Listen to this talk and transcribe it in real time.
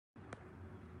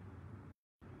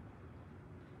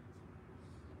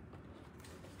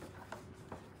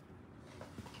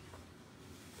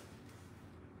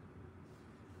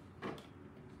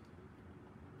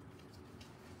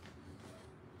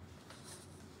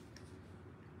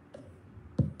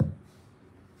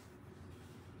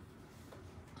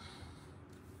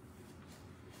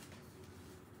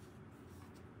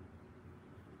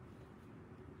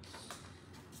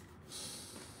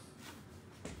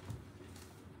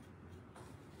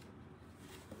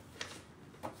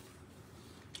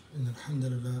إن الحمد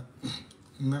لله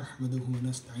نحمده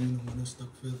ونستعينه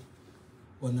ونستغفره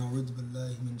ونعوذ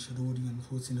بالله من شرور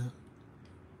أنفسنا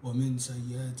ومن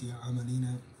سيئات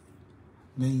أعمالنا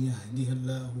من يهده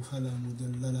الله فلا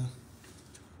مضل له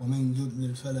ومن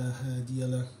يضلل فلا هادي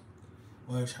له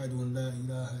وأشهد أن لا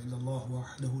إله إلا الله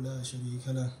وحده لا شريك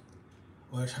له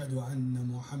وأشهد أن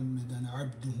محمدا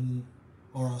عبده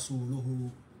ورسوله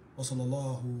وصلى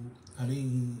الله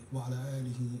عليه وعلى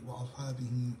آله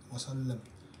وأصحابه وسلم.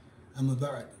 أما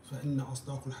بعد فإن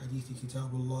أصدق الحديث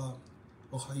كتاب الله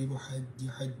وخير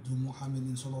حج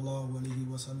محمد صلى الله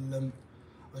عليه وسلم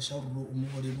وشر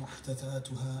الأمور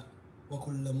محدثاتها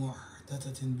وكل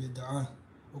محدثة بدعة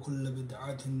وكل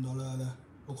بدعة ضلالة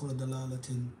وكل ضلالة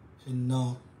في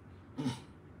النار.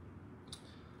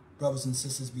 Brothers and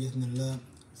sisters, bi'idhnillah,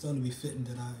 it's only befitting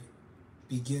that I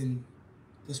begin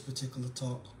this particular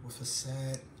talk with a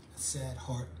sad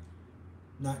heart,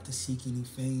 not to seek any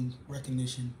fame,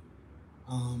 recognition,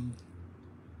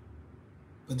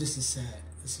 but this is sad.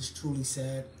 This is truly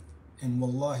sad, and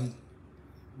wallahi,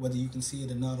 whether you can see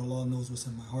it or not, Allah knows what's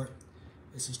in my heart.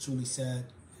 This is truly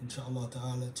sad, inshallah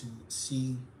ta'ala, to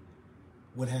see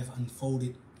what have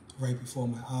unfolded right before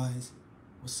my eyes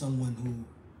with someone who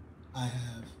I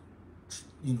have,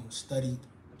 studied,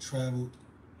 traveled,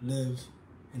 lived,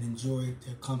 and enjoyed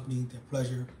their company, their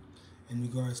pleasure, in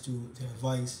regards to their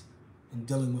advice and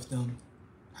dealing with them,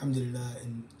 alhamdulillah,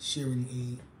 and sharing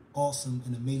a awesome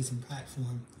and amazing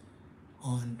platform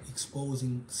on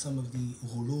exposing some of the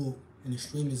ghulu and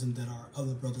extremism that our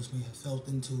other brothers may have felt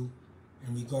into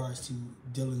in regards to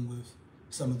dealing with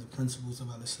some of the principles of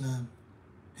Al-Islam.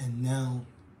 And now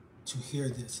to hear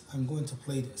this, I'm going to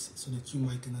play this so that you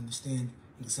might can understand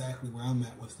exactly where I'm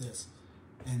at with this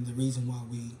and the reason why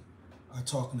we are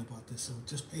talking about this. So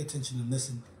just pay attention and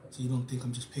listen so you don't think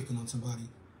I'm just picking on somebody.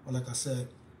 Or like I said,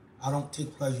 I don't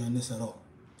take pleasure in this at all.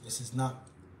 This is no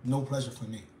pleasure for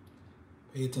me.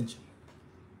 Pay attention.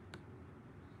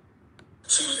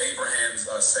 She was Abraham's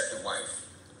second wife.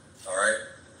 All right.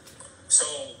 So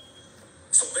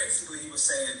basically, he was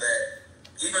saying that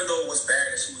even though it was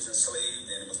bad that she was enslaved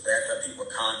and it was bad that people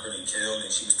were conquered and killed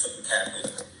and she was taken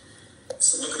captive,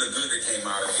 so look at the good that came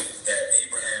out of it. That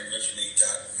Abraham eventually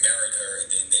married her, and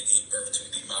then they gave birth to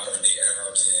the modern day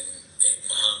Arabs and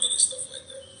Muhammad and stuff like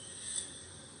that.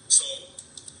 So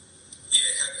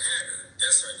yeah, Hagar,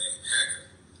 that's her name, Hagar,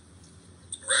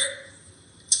 right?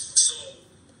 So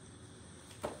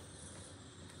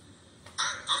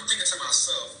I'm thinking to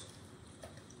myself,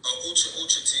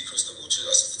 Ucha T, Krista,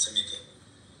 Ucha, Sister Tamika.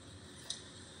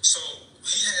 So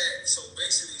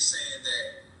basically saying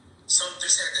that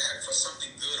this had to happen for something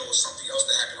good or something else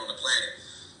to happen on the planet.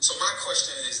 So my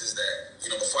question is that,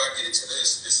 before I get into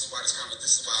this is why I'm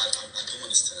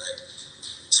doing this tonight.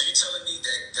 So you're telling me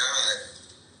that God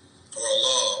or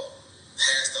Allah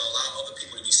has to allow other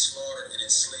people to be slaughtered and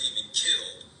enslaved and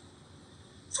killed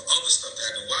for other stuff to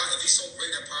happen? Why, if he's so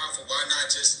great and powerful, why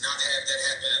not just not have that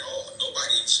happen at all?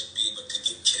 Nobody should be able to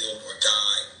get killed or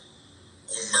die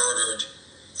or murdered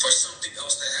for something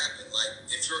else to happen. Like,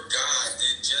 if you're God,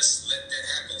 then just let that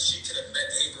happen. She could have met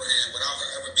Abraham without her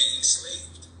ever being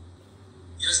enslaved.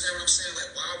 You understand what I'm saying?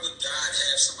 Like, why would God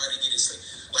have somebody get enslaved?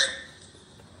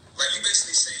 Like you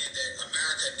basically saying that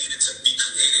America needed to be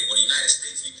created, or the United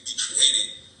States needed to be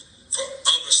created for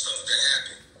other stuff to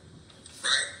happen,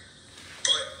 right?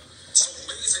 But so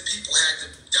millions of people had to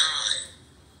die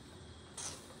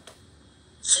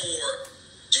for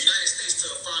the United States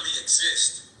to finally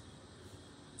exist,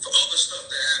 for other stuff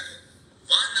to happen.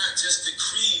 Why not just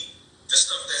decree the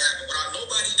stuff that happened without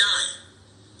nobody dying?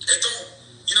 It don't,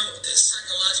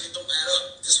 psychologically don't add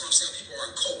up. This is what I'm saying. People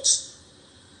are in cults.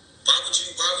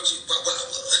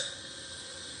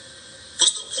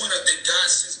 What's the point of that God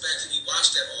sits back and he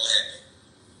watched that all happen?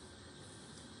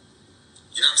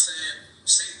 You know what I'm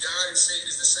saying? God and Satan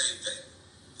is the same thing.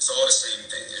 It's all the same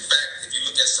thing. In fact, if you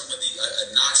look at some of the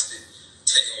Gnostic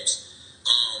tales,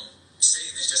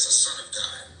 Satan is just a son of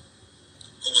God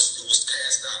who was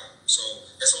cast out. So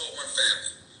that's all one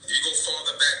family. If you go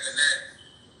farther back than that,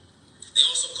 they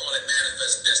also call it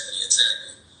manifest destiny.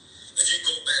 Exactly. If you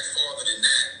go back farther than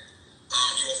that,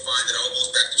 you will find that it all goes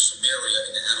back to Sumeria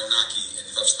and the Anunnaki and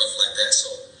stuff like that. So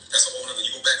that's a whole other.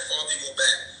 You go back farther, you go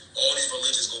back. All these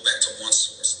religions go back to one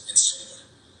source in Sumer,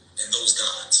 and those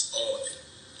gods, all of it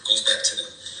goes back to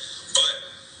them. But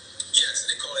yes,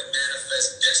 they call it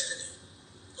manifest destiny.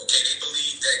 Okay, they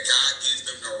believe that God gives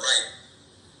them the right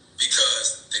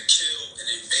because to kill and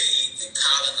invade and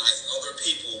colonize other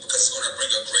people because it's going to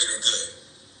bring a greater good.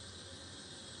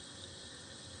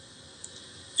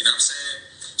 You know what I'm saying?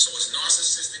 So it's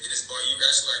narcissistic and it's bar. You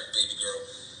guys like, baby girl.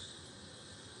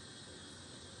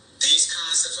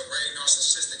 concepts are very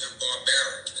narcissistic and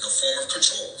barbaric in a form of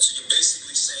control. So you're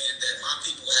basically saying that my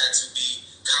people had to be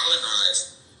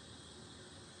colonized.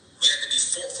 We had to be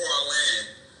fought for our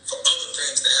land for other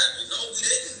things to happen. No, we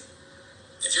didn't.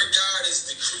 If your God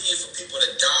is decreeing for people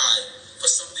to die,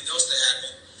 for something else to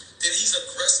happen, then he's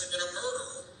aggressive and a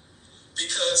murderer.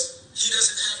 Because he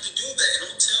doesn't have to do that.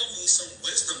 And don't tell me some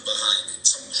wisdom behind it,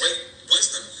 some great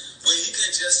wisdom, where he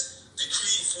could just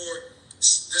decree for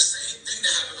the same thing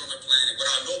that happened on the planet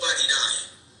without nobody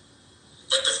dying.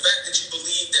 But the fact that you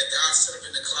believe that God set up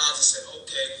in the clouds and said,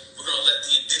 okay, we're going to let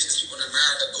the indigenous people in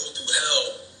America go through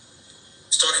hell,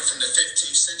 starting from the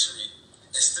 15th century,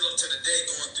 and still to the day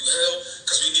going through hell,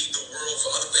 because we need the world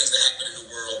for other things that happen in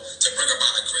the world to bring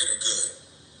about a greater good.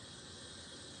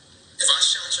 If I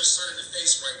shot your son in the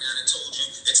face right now and told you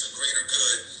it's a greater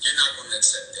good, you're not going to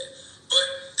accept that. But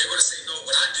they're going to say, no,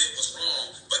 what I did was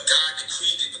wrong, but God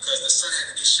decreed it because the son had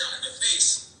to get shot in the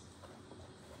face.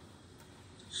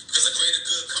 Because a greater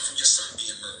good comes from your son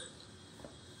being murdered.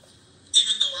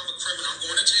 Even though I'm a criminal, I'm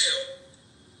going to jail,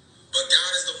 but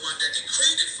God is the one that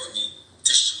decreed it for me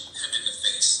to shoot him in the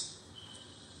face.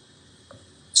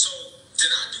 So, did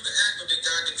I do the act or did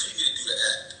God decree me to do the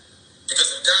act?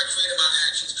 Because if God created my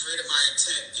actions, created my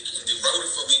intent, and wrote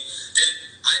it for me, then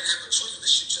I didn't have a choice but to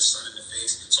shoot your son in the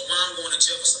face. So why I'm going to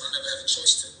jail for something I never had a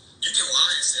choice to? You can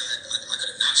lie and say I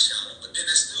could have not shot him, but then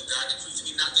that's still God decreed for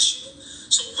me not to shoot him.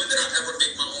 So when did I ever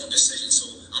make my own decision?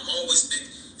 So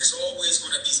it's always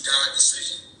going to be God's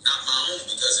decision, not my own.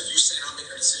 Because if you're saying I'm making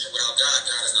a decision without God,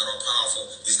 God is not all powerful.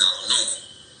 He's not all knowing.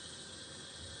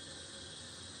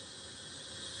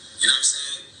 You know what I'm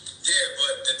saying? Yeah,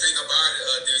 but the thing about it,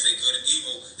 there's a good and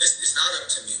evil. It's not up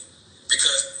to me.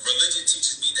 Because religion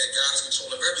teaches me that God is in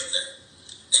control of everything.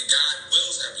 And God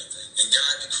wills everything. And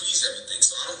God decrees everything.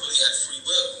 So I don't really have free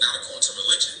will, not according to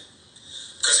religion.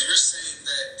 Because if you're saying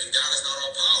that God is not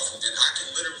all powerful, then I can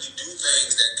literally do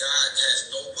things that God has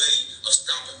no way of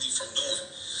stopping me from doing.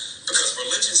 Because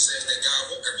religion says that God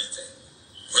wrote everything.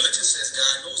 Religion says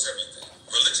God knows everything.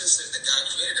 Religion says that God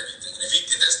created everything. And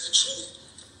if that's the truth,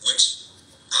 which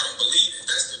I don't believe, if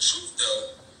that's the truth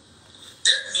though,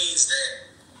 that means that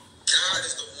God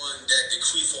is the one that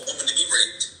decreed for a woman to be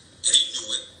raped, and he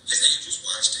knew it. His angels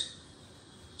watched it.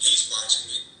 He's watching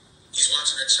it. He's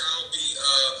watching a child be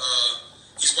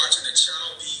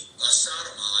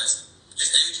sodomized.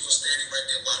 His angels are standing right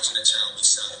there watching the child be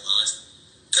sodomized.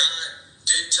 God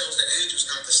then tells the angels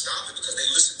not to stop it because they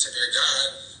listen to their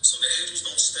God. So the angels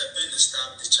don't step in and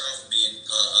stop the child from being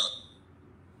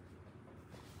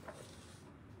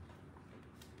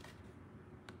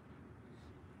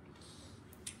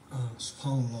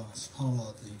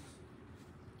SubhanAllah.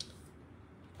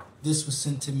 This was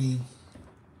sent to me,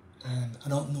 and I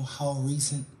don't know how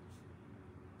recent,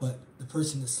 but the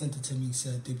person that sent it to me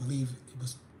said they believe it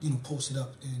was, posted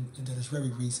up and that it's very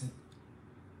recent.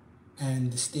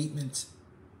 And the statement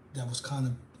that was kind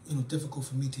of, difficult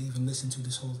for me to even listen to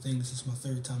this whole thing. This is my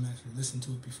third time actually listening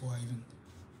to it before I even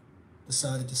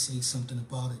decided to say something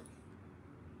about it.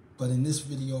 But in this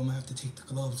video, I'm gonna have to take the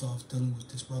gloves off dealing with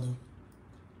this brother.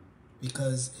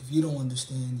 Because if you don't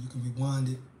understand, you can rewind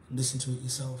it and listen to it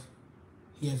yourself.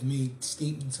 He has made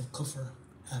statements of Kufr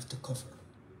after Kufr.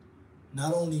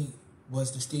 Not only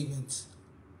was the statements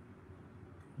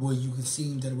where you could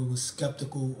see that it was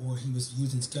skeptical or he was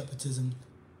using skepticism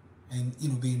and,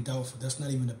 being doubtful. That's not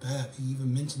even a bad. He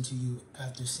even mentioned to you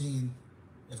after saying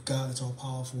if God is all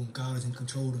powerful and God is in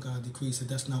control and God decrees, that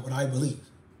that's not what I believe.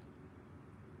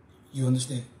 You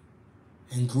understand?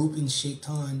 And grouping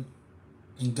Shaitan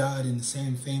and God in the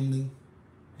same family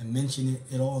and mention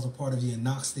it all as a part of the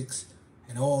agnostics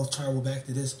and all travel back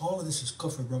to this. All of this is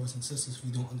Kufr, brothers and sisters, if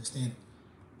you don't understand it.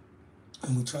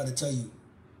 And we try to tell you.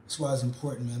 That's why it's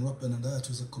important, man.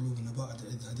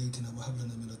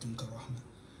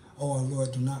 Oh, our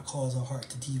Lord, do not cause our heart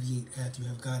to deviate after you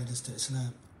have guided us to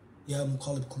Islam. Oh,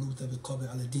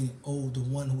 the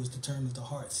one who has determined the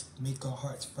hearts. Make our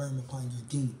hearts firm upon your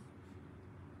deen.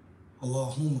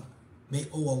 Allahumma.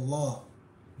 Oh Allah,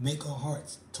 make our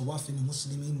hearts tawafin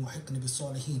muslimin wa hikna bi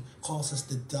salihin. Cause us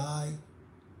to die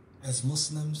as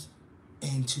Muslims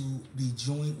and to be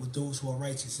joined with those who are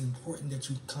righteous. It's important that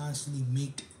you constantly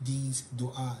make these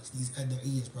du'as, these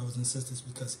ada'iyas, brothers and sisters,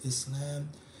 because Islam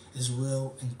is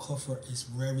real and Kufr is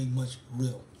very much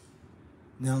real.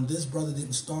 Now, this brother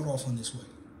didn't start off on this way.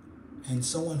 And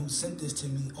someone who sent this to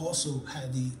me also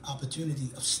had the opportunity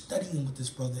of studying with this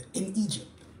brother in Egypt,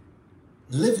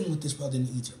 living with this brother in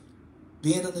Egypt,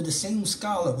 being under the same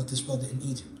scholar with this brother in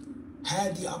Egypt,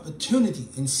 had the opportunity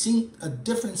and seen a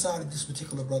different side of this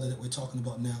particular brother that we're talking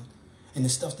about now. and the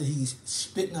stuff that he's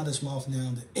spitting out his mouth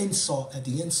now, the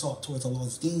insult towards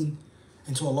Allah's deen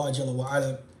and to Allah Jalla wa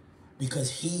Ala,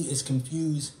 because he is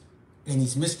confused and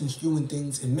he's misconstruing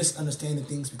things and misunderstanding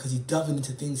things because he's delving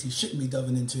into things he shouldn't be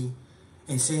delving into,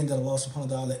 and saying that Allah subhanahu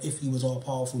wa ta'ala, if he was all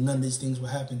powerful, none of these things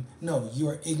would happen. No, you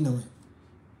are ignorant.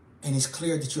 And it's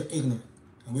clear that you're ignorant.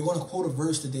 And we're going to quote a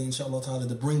verse today, inshallah ta'ala,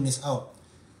 to bring this out.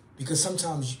 Because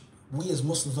sometimes we as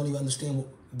Muslims don't even understand what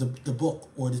the book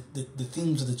or the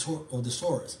themes of the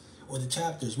surahs or the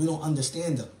chapters. We don't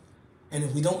understand them. And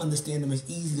if we don't understand them, it's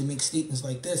easy to make statements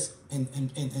like this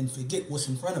and forget what's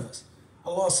in front of us.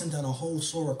 Allah sent down a whole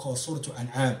surah called Surah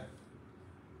Aamin.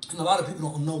 And a lot of people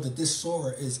don't know that this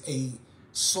surah is a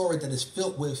surah that is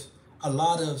filled with a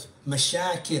lot of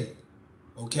mashakil,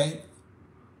 okay?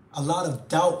 A lot of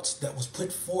doubts that was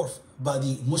put forth by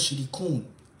the mushrikun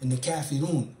and the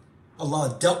kafirun.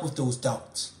 Allah dealt with those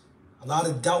doubts. A lot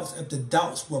of doubts after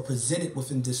doubts were presented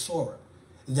within this surah.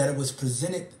 That it was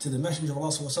presented to the Messenger of Allah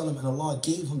ﷺ, and Allah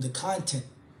gave him the content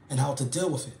and how to deal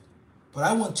with it. But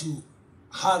I want to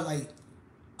highlight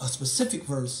a specific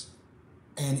verse,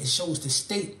 and it shows the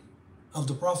state of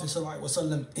the Prophet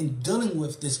ﷺ in dealing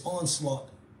with this onslaught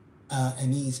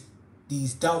and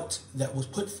these doubts that was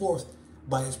put forth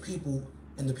by his people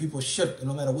and the people's shirk. And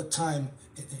no matter what time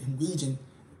and region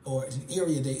or an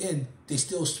area they're in, they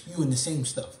still spewing the same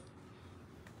stuff.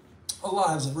 Allah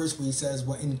has a verse where he says,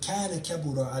 وَإِنْ كَانَ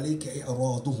كَبُرَ عَلَيْكَ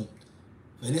إِعْرَاضُهُمْ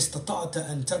فَإِنِ اسْتَطَعْتَ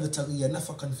أَنْ تَبْتَغِيَ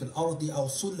نَفَقًا فِي الْأَرْضِ أَوْ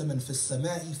سُلَّمًا فِي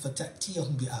السَّمَاءِ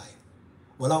فَتَأْتِيَهُمْ بِآيَةٍ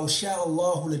وَلَوْ شَاءَ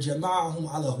اللَّهُ لَجَمَعَهُمْ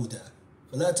عَلَى هُدًى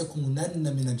فَلَا تَكُونَنَّ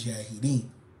مِنَ الْجَاهِلِينَ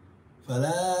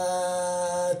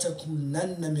فَلَا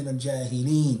تَكُونَنَّ مِنَ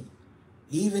الْجَاهِلِينَ.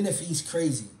 Even if he's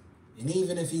crazy, and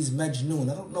even if he's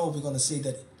majnoon, I don't know if we're going to say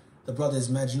that the brother is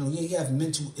majnoon. Yeah, he has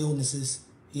mental illnesses.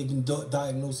 He had been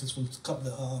diagnosed from a couple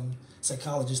of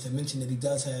psychologists that mentioned that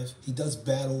he does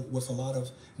battle with a lot of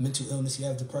mental illness. He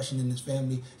has depression in his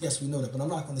family. Yes, we know that, but I'm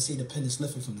not going to say the pen is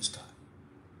lifted from this guy.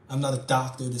 I'm not a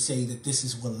doctor to say that this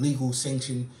is a legal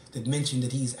sanction that mentioned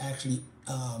that he's actually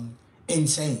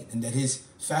insane and that his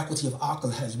faculty of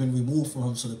aql has been removed from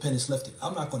him, so the pen is lifted.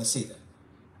 I'm not going to say that.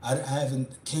 I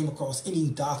haven't came across any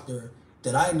doctor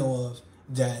that I know of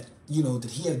that,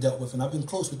 that he had dealt with, and I've been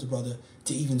close with the brother,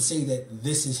 to even say that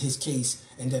this is his case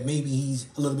and that maybe he's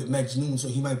a little bit majnoon, so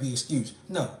he might be excused.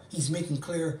 No, he's making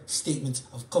clear statements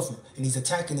of kufr, and he's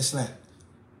attacking Islam.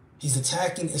 He's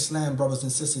attacking Islam, brothers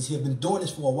and sisters. He has been doing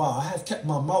this for a while. I have kept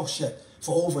my mouth shut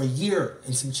for over a year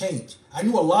and some change. I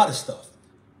knew a lot of stuff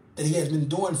that he has been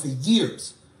doing for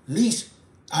years. At least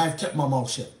I have kept my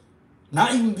mouth shut.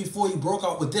 Not even before he broke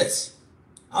out with this.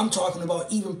 I'm talking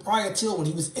about even prior to when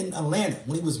he was in Atlanta,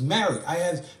 when he was married. I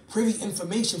have privy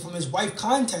information from his wife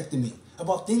contacting me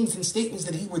about things and statements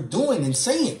that he were doing and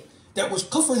saying that was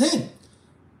kufr then.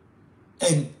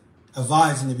 And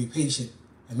advising to be patient.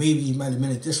 And maybe he might have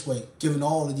meant it this way, given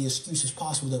all of the excuses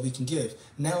possible that we can give.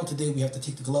 Now today we have to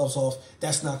take the gloves off.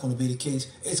 That's not going to be the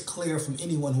case. It's clear from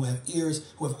anyone who have ears,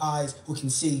 who have eyes, who can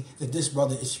see that this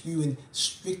brother is spewing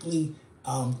strictly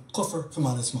kufr from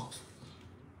out of his mouth.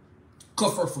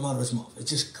 Kufr from out of his mouth. It's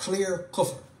just clear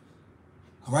kufr.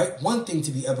 All right? One thing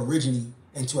to be Aborigine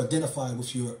and to identify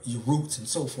with your roots and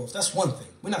so forth. That's one thing.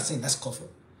 We're not saying that's kufr.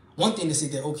 One thing to say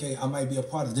that, okay, I might be a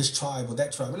part of this tribe or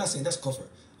that tribe. We're not saying that's kufr.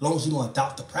 As long as you don't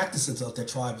adopt the practices of that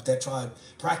tribe, if that tribe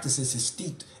practices is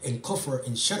steeped in kufr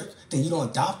and shirk, then you don't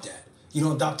adopt that. You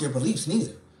don't adopt their beliefs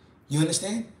neither. You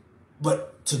understand?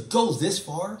 But to go this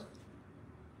far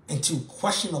and to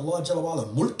question Allah Jalla wa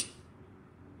Ala mulk,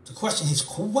 to question his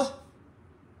quwwah,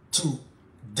 to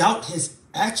doubt his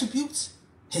attributes,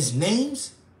 his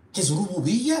names, his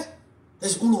rububiyyah,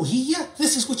 his uluhiyyah,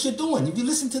 this is what you're doing. If you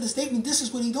listen to the statement, this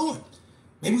is what he's doing.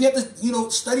 Maybe we have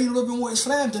to, study a little bit more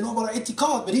Islam to know about our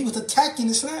itiqad, but he was attacking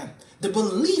Islam, the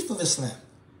belief of Islam.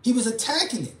 He was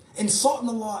attacking it, insulting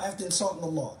Allah after insulting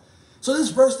Allah. So this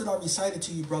verse that I recited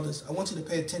to you, brothers, I want you to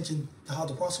pay attention to how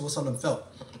the Prophet ﷺ felt.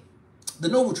 The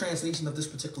noble translation of this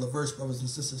particular verse, brothers and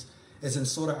sisters, is in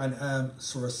Surah An'am,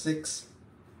 Surah 6,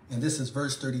 and this is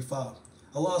verse 35.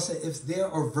 Allah said, if there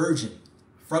are virgin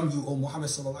from you, O Muhammad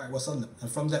ﷺ,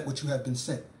 and from that which you have been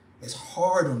sent, is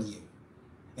hard on you,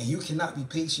 and you cannot be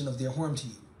patient of their harm to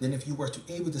you, then if you were to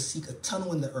able to seek a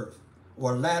tunnel in the earth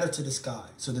or a ladder to the sky,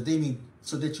 so that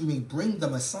you may bring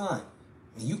them a sign,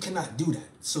 and you cannot do that,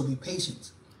 so be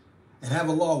patient. And have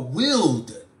Allah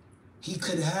willed, he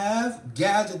could have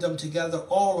gathered them together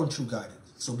all on true guidance.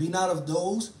 So be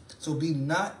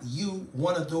not you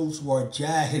one of those who are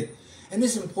jahil. And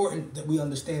it's important that we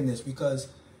understand this, because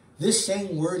this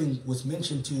same wording was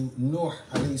mentioned to Nuh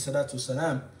alayhi salatu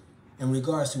salam in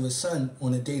regards to his son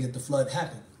on the day that the flood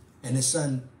happened. And his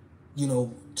son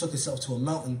took himself to a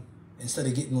mountain instead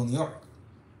of getting on the ark.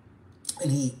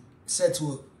 And he said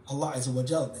to Allah Azza wa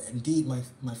Jal, indeed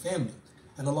my family.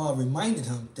 And Allah reminded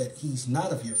him that he's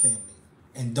not of your family.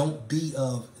 And don't be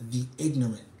of the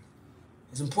ignorant.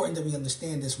 It's important that we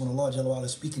understand this when Allah Jalla wa'ala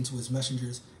is speaking to his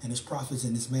messengers and his prophets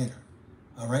in this manner.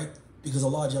 All right? Because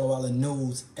Allah Jalla wa'ala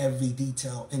knows every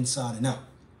detail inside and out.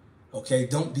 Okay?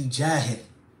 Don't be jahil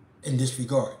in this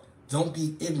regard. Don't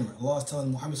be ignorant. Allah is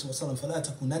telling Muhammad sallallahu alaihi wasallam,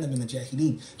 فَلَا تَكُنَنَّ مِنَ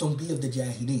الْجَاهِلِينَ. Don't be of the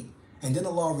jahilin. And then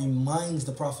Allah reminds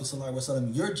the Prophet sallallahu alaihi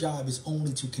wasallam, your job is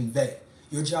only to convey.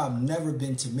 Your job never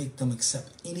been to make them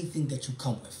accept anything that you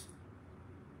come with.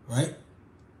 Right?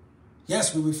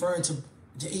 Yes, we're referring to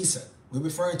Isa. We're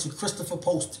referring to Christopher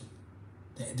Poston,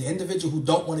 the individual who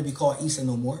don't want to be called Isa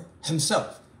no more,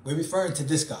 himself. We're referring to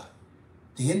this guy,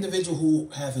 the individual who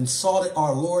have insulted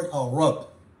our Lord, our Rabb,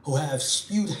 who have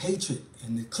spewed hatred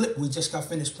in the clip we just got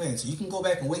finished playing. So you can go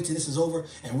back and wait till this is over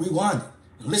and rewind it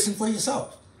and listen for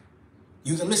yourself.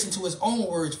 You can listen to his own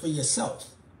words for yourself.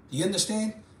 Do you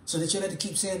understand? So that you don't have to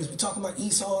keep saying this. We're talking about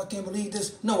Esau, I can't believe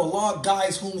this. No, Allah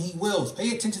guides whom he wills.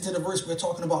 Pay attention to the verse we're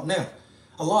talking about now.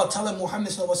 Allah telling Muhammad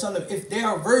sallallahu alaihi wasallam, if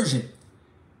their version,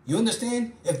 you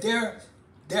understand? If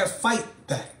their fight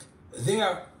back,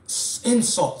 their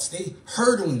insults, their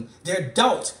hurtling, their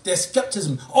doubt, their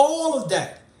skepticism, all of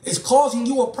that is causing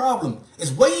you a problem.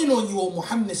 It's weighing on you, O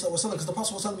Muhammad sallallahu alaihi wasallam, because the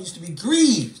Prophet sallallahu alaihi wasallam used to be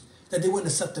grieved that they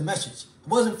wouldn't accept the message. It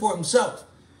wasn't for himself.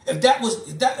 If that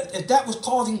was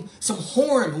causing some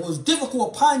harm, it was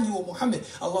difficult upon you, O Muhammad,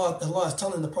 Allah is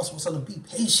telling the Prophet sallallahu alaihi wasallam,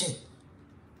 be patient.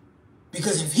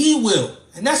 Because if he will,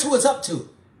 and that's who it's up to,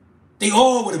 they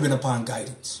all would have been upon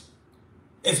guidance.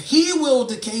 If he willed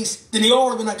the case, then they all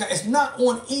would have been on guidance. It's not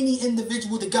on any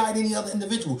individual to guide any other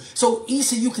individual. So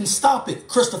Isa, you can stop it,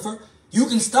 Christopher. You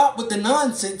can stop with the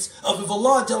nonsense of if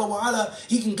Allah Jalla wa'ala,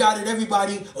 he can guide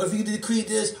everybody, or if he decreed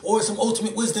this, or some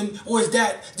ultimate wisdom, or is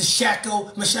that the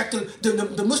mashakil,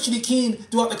 the mushrikeen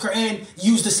throughout the Quran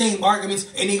use the same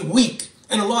arguments and they weak.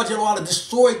 And Allah Jalla wa'ala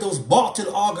destroyed those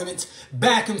batil arguments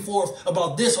back and forth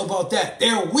about this, about that.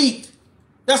 They're weak.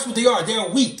 That's what they are. They're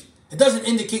weak. It doesn't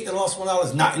indicate that Allah subhanahu wa ta'ala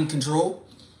is not in control,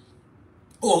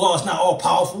 or Allah is not all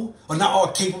powerful, or not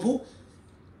all capable.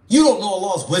 You don't know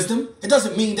Allah's wisdom. It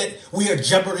doesn't mean that we are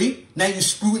Jabari. Now you're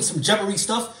spewing some Jabari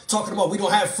stuff, talking about we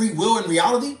don't have free will in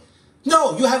reality.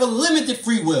 No, you have a limited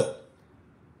free will.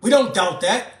 We don't doubt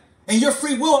that. And your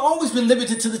free will has always been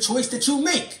limited to the choice that you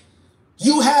make.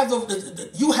 You have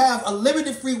a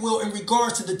limited free will in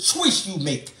regards to the choice you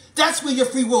make. That's where your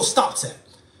free will stops at.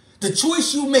 The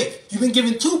choice you make. You've been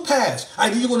given two paths.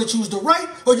 Either you're going to choose the right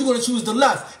or you're going to choose the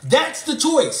left. That's the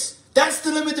choice. That's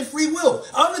the limited free will.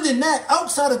 Other than that,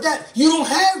 outside of that, you don't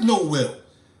have no will.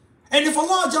 And if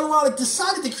Allah Jalla wa'ala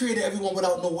decided to create everyone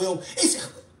without no will,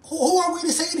 who are we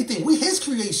to say anything? We're his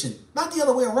creation, not the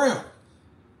other way around.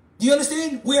 Do you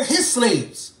understand? We're his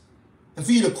slaves. And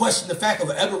for you to question the fact of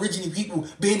Aboriginal people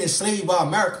being enslaved by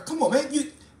America, come on, man.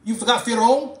 You forgot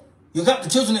Pharaoh? You got the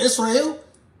children of Israel?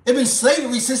 It's been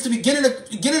slavery since the beginning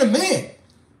of man.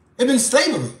 It's been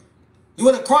slavery. You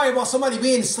want to cry about somebody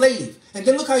being enslaved. And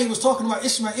then look how he was talking about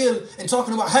Ishmael and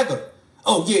talking about Hagar.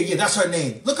 Oh, yeah, that's her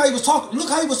name. Look how he was talking. Look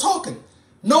how he was talking.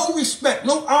 No respect,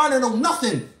 no honor, no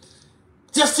nothing.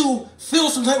 Just to feel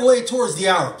some type of way towards the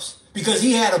Arabs. Because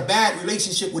he had a bad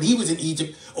relationship when he was in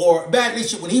Egypt, or a bad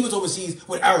relationship when he was overseas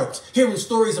with Arabs. Hearing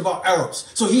stories about Arabs.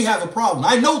 So he has a problem.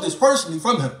 I know this personally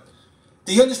from him.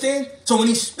 Do you understand? So when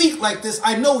he speaks like this,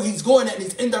 I know he's going at and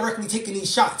he's indirectly taking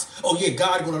these shots. Oh yeah,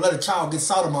 God going to let a child get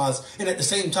sodomized, and at the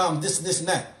same time this and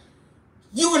that.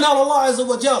 You are not Allah Azza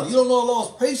wa Jal. You don't know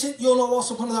Allah's patience. You don't know Allah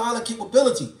subhanahu wa ta'ala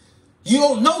capability. You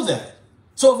don't know that.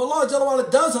 So if Allah Jalla wa'ala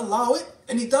does allow it,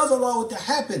 and he does allow it to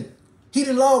happen, he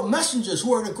didn't allow messengers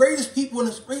who are the greatest people in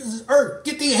this earth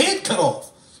get their head cut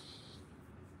off.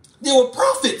 There were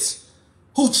prophets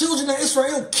who children of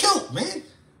Israel killed, man.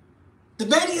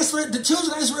 The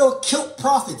children of Israel killed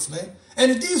prophets, man.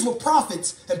 And if these were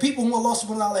prophets and people whom Allah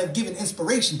subhanahu wa ta'ala have given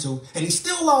inspiration to, and he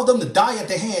still allowed them to die at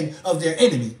the hand of their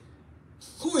enemy,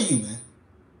 who are you, man?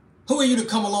 Who are you to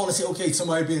come along and say, okay,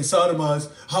 somebody being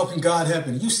sodomized, how can God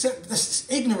happen? You said that's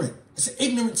ignorant. It's an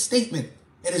ignorant statement.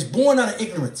 It is born out of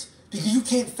ignorance because you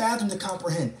can't fathom to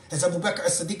comprehend. As Abu Bakr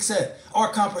as-Siddiq said,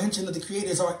 our comprehension of the Creator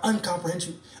is our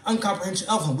uncomprehension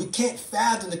of him. We can't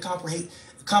fathom to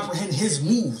comprehend his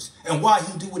moves and why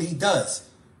he do what he does.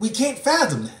 We can't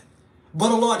fathom that.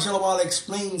 But Allah Jalla wa'ala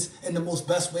explains in the most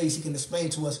best ways he can explain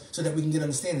to us so that we can get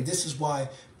understanding. This is why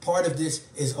part of this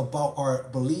is about our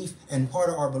belief, and part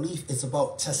of our belief is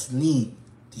about taslim.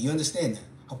 Do you understand that?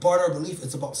 A part of our belief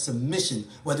is about submission,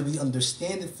 whether we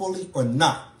understand it fully or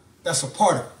not. That's a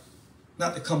part of it,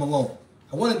 not to come along.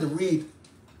 I wanted to read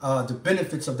the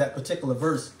benefits of that particular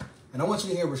verse. And I want you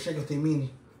to hear what Sheikh Aamin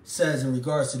says in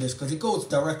regards to this, because it goes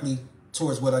directly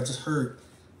towards what I just heard,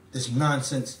 this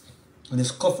nonsense and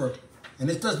this kufr. And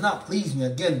it does not please me.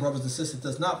 Again, brothers and sisters, it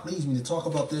does not please me to talk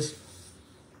about this.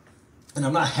 And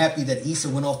I'm not happy that Isa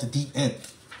went off the deep end.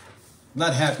 I'm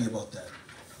not happy about that.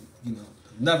 You know,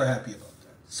 I'm never happy about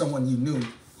that. Someone you knew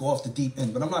go off the deep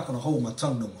end. But I'm not going to hold my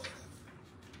tongue no more.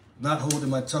 I'm not holding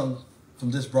my tongue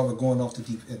from this brother going off the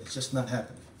deep end. It's just not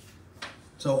happening.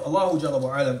 So Allahu Jalla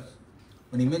wa Ala,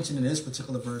 when he mentioned in this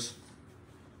particular verse,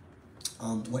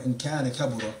 وَإِنْ كَانَ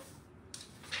كَبُرًا,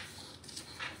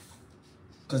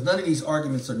 because none of these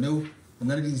arguments are new, and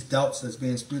none of these doubts that's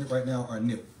being spewed right now are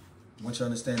new. I want you to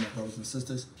understand that, brothers and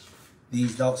sisters.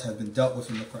 These doubts have been dealt with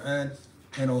in the Quran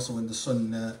and also in the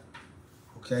Sunnah.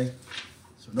 Okay?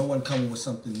 So no one coming with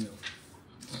something new.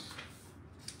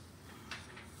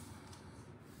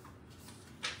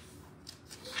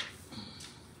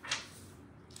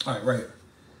 All right, right here.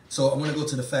 So I want to go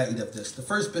to the fa'id of this. The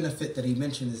first benefit that he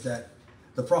mentioned is that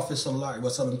the Prophet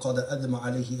ﷺ called the Adma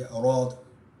alayhi arad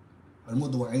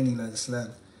al-mudwa'ini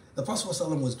al-Islam. The Prophet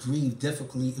ﷺ was grieved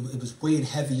difficultly. It was weighed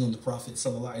heavy on the Prophet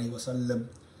ﷺ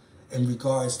in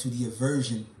regards to the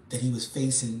aversion that he was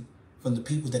facing from the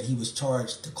people that he was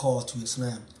charged to call to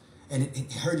Islam. And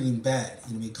it hurted him bad.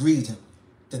 You know, it grieved him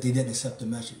that they didn't accept the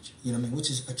message. You know what I mean? Which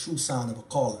is a true sign of a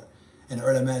caller. And the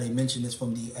ulama, they mentioned this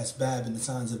from the asbab and the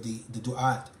signs of the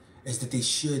du'at, is that they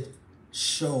should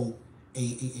show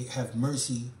have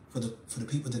mercy for the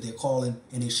people that they're calling,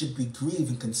 and they should be grieved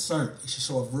and concerned. They should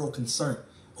show a real concern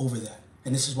over that.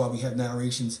 And this is why we have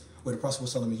narrations where the Prophet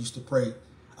ﷺ used to pray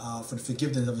for the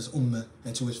forgiveness of his ummah,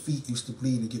 and to his feet used to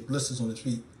bleed and get blisters on his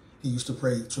feet. He used to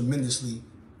pray tremendously,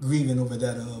 grieving over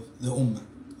that of the ummah.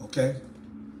 Okay?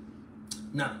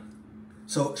 Now,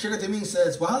 so Shaykh Aamin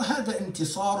says, وَهَلْ هَذَا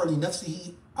انْتِصَارٌ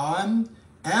لِنَفْسِهِ أَمْ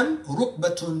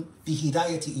رُكْبَةٌ فِي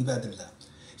هِدَايَةِ عِبَادِ اللَّهِ.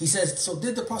 He says, so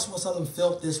did the Prophet ﷺ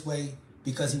felt this way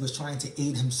because he was trying to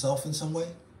aid himself in some way?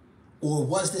 Or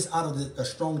was this out of a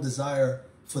strong desire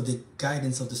for the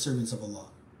guidance of the servants of Allah?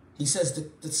 He says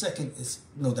the second is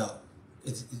no doubt.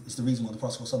 It's the reason why the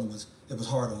Prophet ﷺ was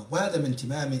hard on. وَهَذَا مِنْ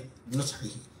تِمَامِ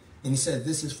نُصْحِهِ. And he said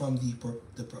this is from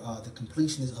the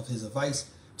completion of his advice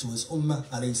to his ummah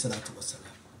alayhi salatu wasalam.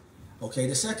 Okay,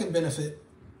 the second benefit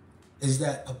is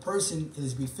that a person, it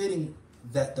is befitting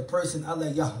that the person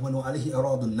أَلَّا يَهْوَنُ عَلَيْهِ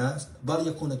أَرَادُ النَّاسِ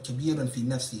بَلْ يَكُونَ كَبِيرًا فِي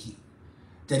نَفْسِهِ.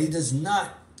 That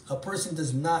a person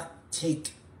does not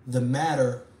take the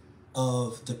matter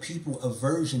of the people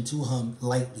aversion to him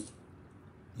lightly.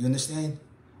 You understand?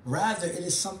 Rather, it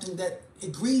is something that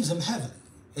it grieves him heavily.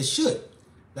 It should.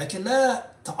 لكن لا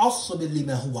تعصب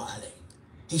لما هو عليه.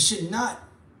 He should not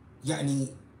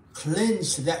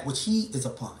clinch to that which he is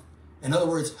upon. In other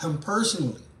words, him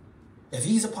personally. If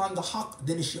he's upon the haqq,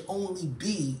 then it should only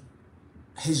be,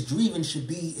 his grievance should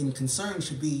be, and concern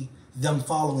should be them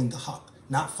following the haqq,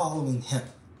 not following him,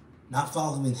 not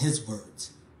following his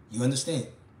words. You understand?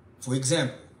 For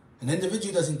example, an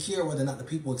individual doesn't care whether or not the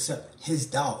people accept his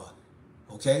dawah,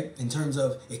 okay, in terms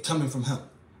of it coming from him.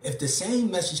 If the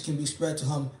same message can be spread to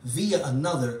him via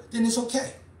another, then it's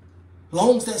okay. As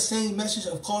long as that same message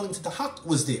of calling to the haqq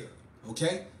was there,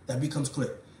 okay, that becomes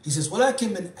clear. He says,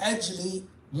 وَلَكِنْ مِنْ أَجْلِ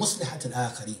مُصْلِحَةِ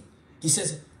الْآخَرِينَ. He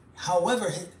says,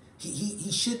 however,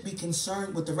 he should be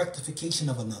concerned with the rectification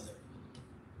of another.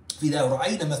 فإذا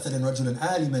رأينا مثلا رجلا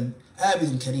عالما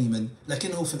عابدا كريما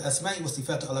لكنه في الأسماء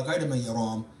والصفات على غير ما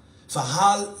يرام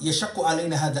فهل يشق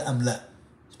علينا هذا أم لا?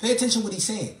 Pay attention to what he's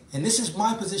saying. And this is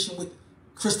my position with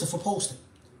Christopher Poston.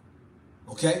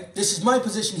 Okay? This is my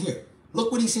position here.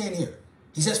 Look what he's saying here.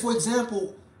 He says, for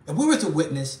example, if we were to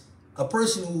witness a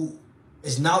person who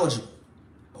is knowledgeable,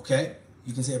 okay?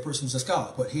 You can say a person who's a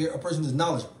scholar, but here a person who's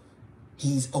knowledgeable.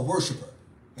 He's a worshiper,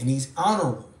 and he's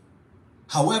honorable.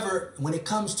 However, when it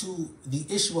comes to the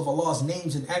issue of Allah's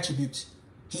names and attributes,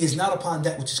 he is not upon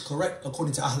that which is correct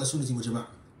according to Ahl Sunnati wal Jama'ah.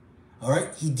 All right?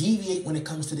 He deviates when it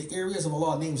comes to the areas of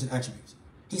Allah's names and attributes.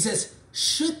 He says,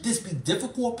 should this be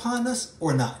difficult upon us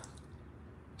or not?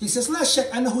 He says, لا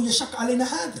شك أنه يشق علينا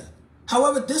هذا.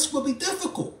 However, this will be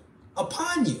difficult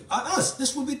upon you, us.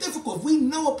 This will be difficult. If we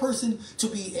know a person to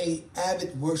be an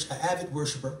avid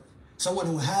worshiper, someone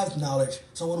who has knowledge,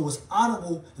 someone who is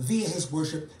honorable via his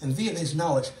worship and via his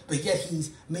knowledge, but yet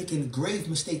he's making grave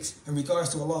mistakes in regards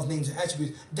to Allah's names and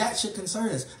attributes, that should concern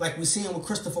us. Like we're seeing with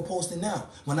Christopher Poston now.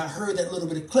 When I heard that little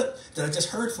bit of clip that I just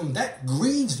heard from, that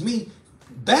grieves me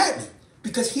badly.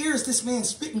 Because here is this man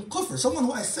spitting kufr, someone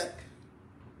who I said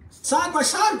side by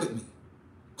side with me.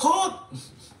 Called,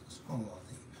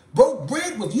 broke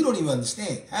bread with, you don't even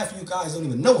understand. Half of you guys don't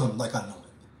even know him like I know him.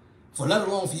 For let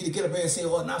alone for you to get up here and say,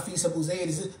 oh, Nafis Abu Zayd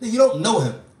is it? You don't know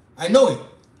him. I know him.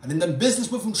 I done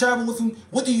business with him, travel with him.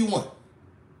 What do you want?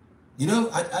 You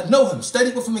know, I know him,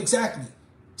 studied with him exactly.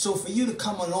 So for you to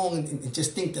come along and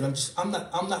just think that I'm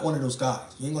not one of those guys.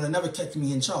 You ain't gonna never catch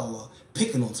me, inshallah,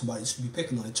 picking on somebody. Just to be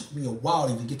picking on. It took me a while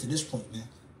to even get to this point, man.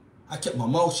 I kept my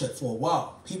mouth shut for a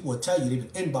while. People would tell you,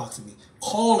 they've been inboxing me,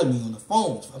 calling me on the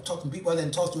phone. I'm talking to people I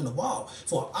didn't talk to in a while,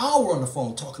 for an hour on the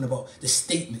phone, talking about the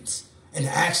statements and the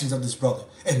actions of this brother.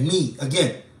 And me,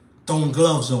 again, throwing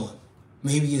gloves on.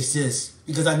 Maybe it's this.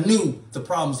 Because I knew the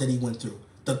problems that he went through.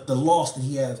 The loss that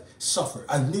he had suffered.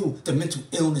 I knew the mental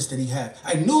illness that he had.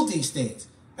 I knew these things.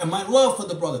 And my love for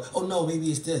the brother. Oh no, maybe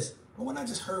it's this. But when I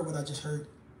just heard what I just heard,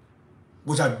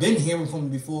 which I've been hearing from him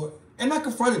before, and I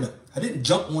confronted him. I didn't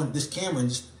jump on this camera and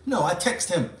just, no, I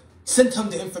texted him, sent him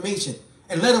the information,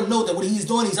 and let him know that what he's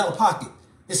doing, he's out of pocket.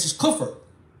 This is kufr.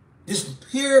 This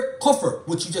pure kufr,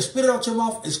 what you just spit out your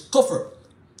mouth, is kufr.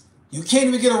 You can't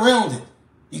even get around it.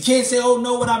 You can't say, oh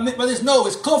no, what I meant by this. No,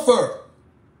 it's kufr.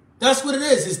 That's what it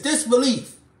is. It's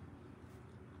disbelief.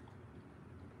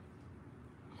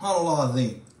 Allah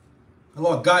Azim.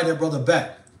 Allah guide that brother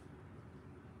back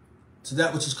to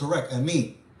that which is correct.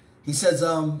 Aamin. He says,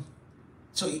 so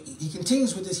he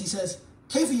continues with this. He says,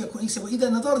 he said,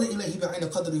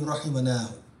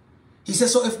 he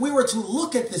says, so if we were to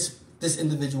look at this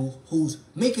individual who's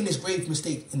making this grave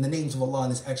mistake in the names of Allah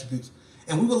and his attributes,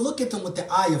 and we will look at them with the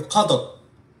eye of qadr.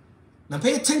 Now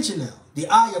pay attention now. The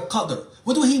eye of qadr.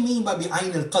 What do he mean by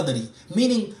bi'ayn al-qadri?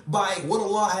 Meaning by what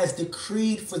Allah has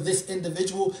decreed for this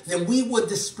individual, then we would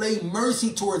display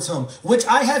mercy towards him, which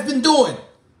I have been doing.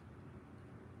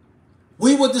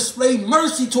 We would display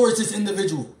mercy towards this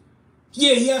individual.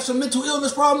 Yeah, he has some mental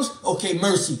illness problems. Okay,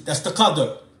 mercy. That's the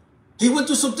qadr. He went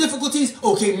through some difficulties.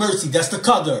 Okay, mercy. That's the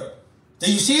qadr.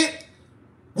 Do you see it?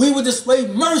 We would display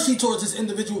mercy towards this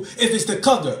individual if it's the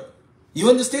qadr. You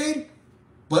understand?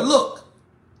 But look,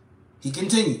 he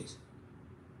continues.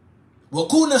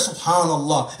 وَقُولَ سُبْحَانَ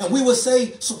اللَّهِ. And we will say,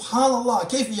 Subhanallah,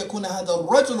 كيف يكون هذا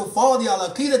الرجل فاضي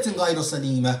على قيدة غير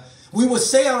سليمة. We will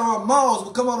say out of our mouths,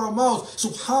 will come out of our mouths,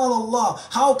 Subhanallah,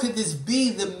 how could this be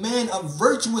the man, a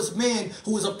virtuous man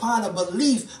who is upon a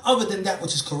belief other than that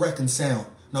which is correct and sound?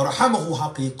 Now, رحمه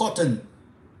حقيقة.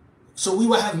 So we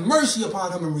will have mercy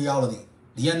upon him in reality.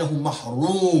 لأنه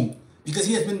محروم. Because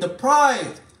he has been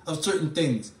deprived of certain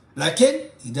things. لكن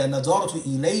إذا نظرت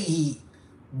إليه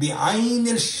بعين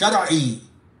الشرع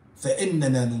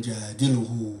فإننا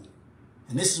نجادله.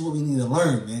 And this is what we need to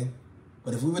learn, man.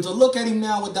 But if we were to look at him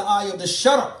now with the eye of the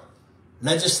shara,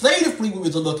 legislatively we were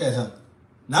to look at him,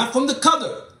 not from the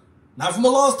qadr, not from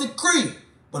Allah's decree,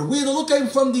 but if we were to look at him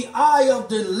from the eye of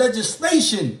the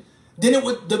legislation, then it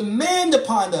would demand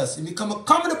upon us and become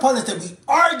incumbent upon us that we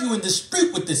argue and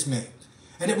dispute with this man,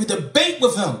 and that we debate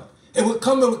with him. It would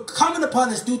come incumbent upon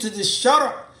us due to the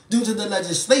shara, due to the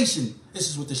legislation. This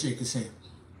is what the Shaykh is saying.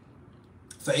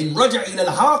 فَإِنْ رَجَعَ إِلَى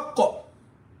الْحَقِّ.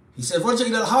 He said, رَجَعَ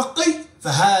إِلَى الْحَقِّ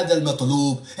فَهَذَا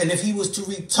الْمَطْلُوبِ. And if he was to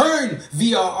return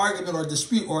via argument or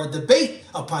dispute or a debate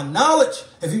upon knowledge,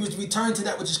 if he was to return to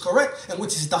that which is correct and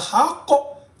which is the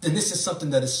haqq, then this is something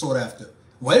that is sought after.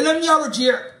 وَلَمْ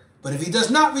يَرْجِعْ. But if he does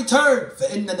not return,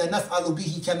 فَإِنَّنَا نَفْعَلُ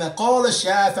بِهِ كَمَا قَالَ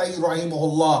الشَّافِعِي رَحِمَهُ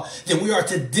اللَّهِ. Then we are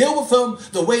to deal with him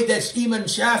the way that Imam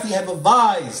Shafi have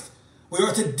advised. We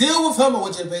are to deal with him. I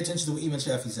want you to pay attention to what Imam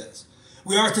Shafi says.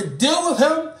 We are to deal with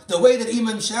him the way that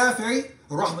Imam Shafi'i,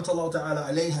 rahmatullah ta'ala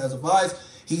alayhi, has advised.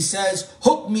 He says,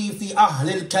 حُكْمِي فِي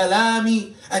أَهْلِ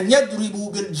الْكَلَامِ أَنْ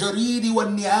يَضْرِبُوا بِالْجَرِيدِ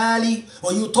وَالنِّعَالِ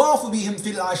وَيُطَافُ بِهِمْ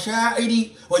فِي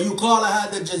الْعَشَائِرِ وَيُقَالَ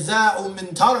هَذَا جَزَاءٌ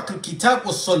مِنْ تَرَكِ الْكِتَابِ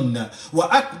وَالسُّنَّةِ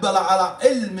وَأَقْبَلَ عَلَى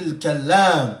عِلْمِ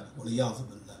الْكَلَامِ وَلِيَعْذُ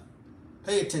بِاللَّهِ.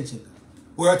 Pay attention.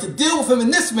 We are to deal with him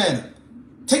in this manner.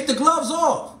 Take the gloves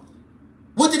off.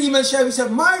 What did Imam Shafi say?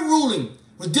 My ruling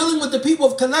was dealing with the people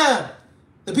of Kalam,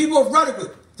 the people of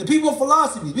rhetoric, the people of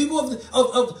philosophy, the people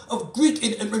of Greek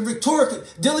and rhetoric,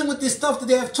 dealing with this stuff that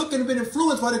they have taken and been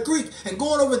influenced by the Greek and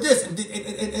going over this and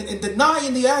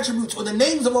denying the attributes or the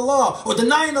names of Allah or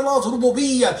denying Allah's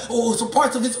rububiyyah or some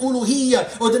parts of his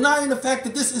uluhiyyah or denying the fact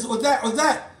that this is or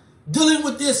that. Dealing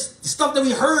with this, the stuff that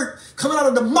we heard coming out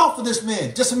of the mouth of this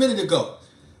man just a minute ago.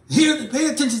 Here, pay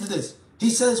attention to this.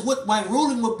 He says what my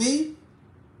ruling would be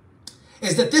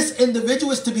is that this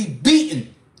individual is to be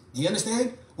beaten. You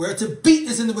understand? We're to beat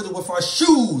this individual with our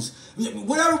shoes.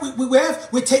 Whatever we have,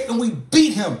 we take and we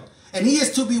beat him. And he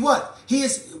is to be what?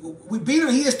 We beat him.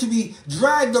 He is to be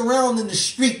dragged around in the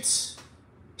streets.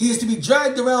 He is to be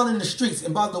dragged around in the streets.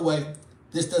 And by the way,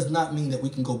 this does not mean that we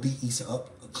can go beat Isa up.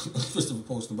 Christopher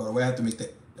Poston, by the way, I have to make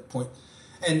that point.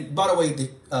 And by the way,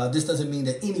 this doesn't mean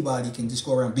that anybody can just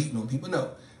go around beating on people.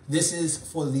 No. This is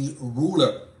for the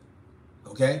ruler,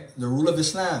 okay? The ruler of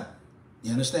Islam.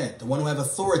 You understand? The one who have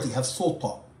authority, have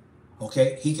sultan,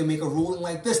 okay? He can make a ruling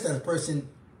like this, that a person,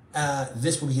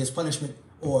 this will be his punishment,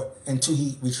 or until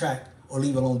he retract or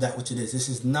leave alone that which it is. This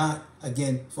is not,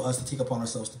 again, for us to take upon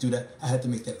ourselves to do that. I had to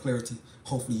make that clarity.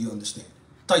 Hopefully you understand.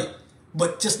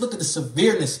 But just look at the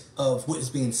severeness of what is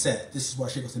being said. This is why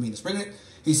Shaykh Aamin is bringing it.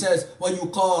 He says, what you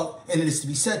call, and it is to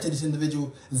be said to this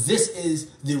individual, this is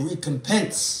the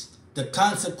recompense, the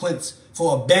consequence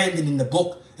for abandoning the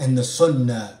book and the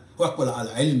sunnah,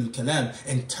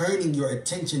 and turning your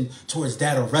attention towards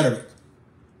that of rhetoric.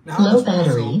 Now, low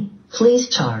battery, please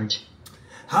charge.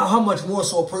 How much more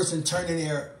so a person turning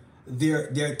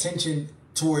their attention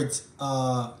towards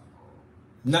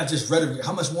not just rhetoric,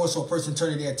 how much more so a person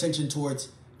turning their attention towards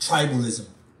tribalism,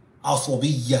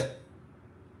 al-Sobiyya,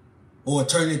 or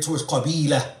turning towards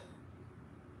Qabila,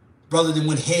 rather than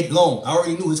went headlong. I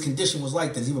already knew his condition was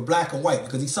like this. He was black and white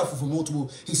because he suffered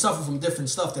from different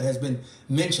stuff that has been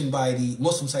mentioned by the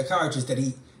Muslim psychiatrists that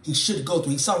he should go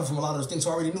through. He suffered from a lot of those things. So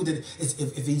I already knew that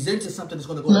if he's into something, it's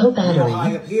going to go low battery,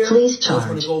 high up here, please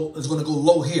charge. It's going to go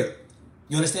low here.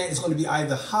 You understand? It's going to be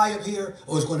either high up here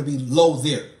or it's going to be low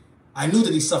there. I knew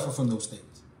that he suffered from those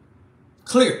things.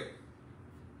 Clear.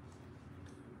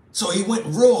 So he went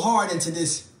real hard into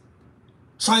this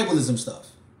tribalism stuff.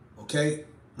 Okay?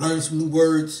 Learned some new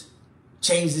words,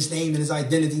 changed his name and his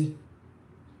identity,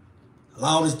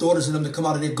 allowed his daughters and them to come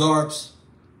out of their garbs.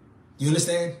 You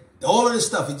understand? All of this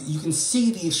stuff, you can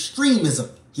see the extremism.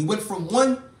 He went from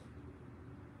one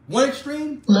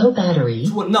extreme, low battery,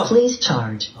 to another. Please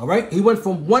charge. All right? He went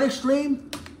from one extreme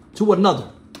to another.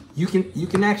 You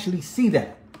can actually see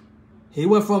that. He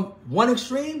went from one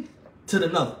extreme to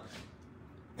another.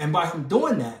 And by him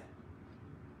doing that,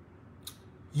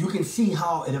 you can see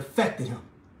how it affected him.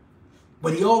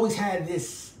 But he always had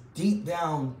this deep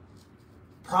down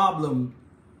problem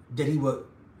that he would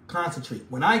concentrate.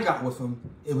 When I got with him,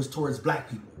 it was towards black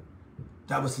people.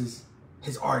 That was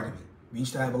his argument. We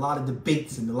used to have a lot of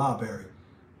debates in the library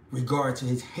regard to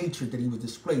his hatred that he would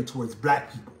display towards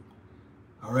black people.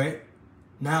 All right?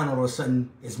 Now, all of a sudden,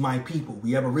 it's my people.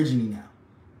 We Aborigine now.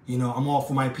 You know, I'm all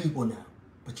for my people now.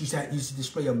 But you used to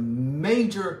display a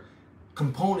major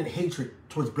component hatred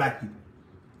towards black people.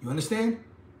 You understand?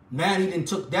 Now he then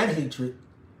took that hatred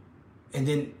and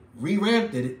then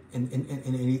re-ramped it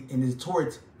and is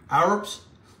towards Arabs,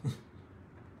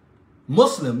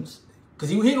 Muslims, because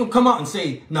he ain't gonna come out and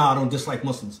say, nah, I don't dislike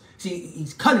Muslims. See,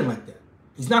 he's cunning like that.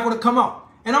 He's not gonna come out.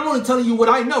 And I'm only telling you what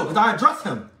I know because I addressed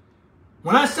him.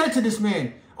 When I said to this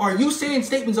man, are you saying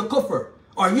statements of Kufr?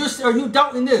 Are you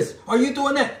doubting this? Are you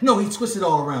doing that? No, he twisted it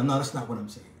all around. No, that's not what I'm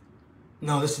saying.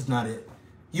 No, this is not it.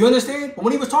 You understand? But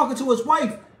when he was talking to his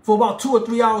wife for about 2 or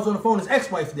 3 hours on the phone, his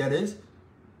ex-wife that is,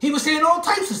 he was saying all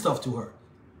types of stuff to her.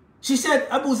 She said,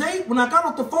 Abu Zayd, when I got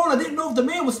off the phone, I didn't know if the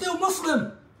man was still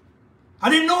Muslim. I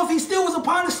didn't know if he still was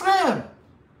upon Islam.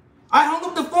 I hung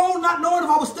up the phone not knowing if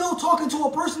I was still talking to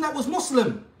a person that was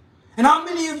Muslim. And how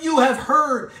many of you have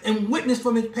heard and witnessed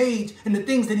from his page and the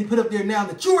things that he put up there now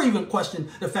that you're even questioning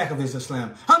the fact of his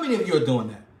Islam? How many of you are doing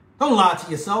that? Don't lie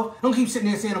to yourself. Don't keep sitting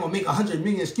there saying I'm going to make 100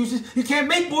 million excuses. You can't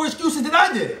make more excuses than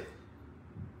I did.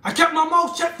 I kept my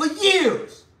mouth shut for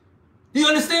years. Do you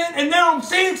understand? And now I'm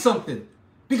saying something.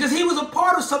 Because he was a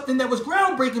part of something that was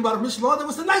groundbreaking by the Mishnah law. That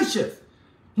was the night shift.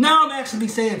 Now I'm actually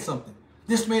saying something.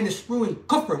 This man is spewing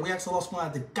Kufr. And we ask Allah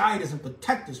subhanahu to guide us and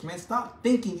protect us, man. Stop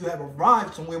thinking you have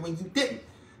arrived somewhere when you didn't.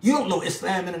 You don't know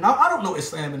Islam in and out. I don't know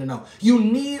Islam in and out. You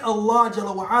need Allah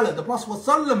Jalla wa Ala. The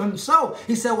Prophet himself,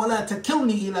 he said, وَلَا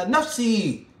تَكِلْنِي إِلَى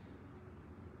نَفْسِي.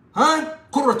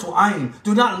 Qurratu ayn.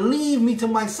 Do not leave me to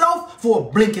myself for a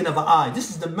blinking of an eye. This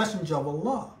is the messenger of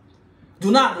Allah. Do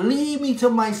not leave me to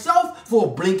myself for a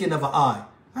blinking of an eye.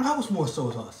 And how much more so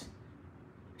is us?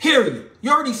 Period. You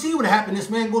already see what happened.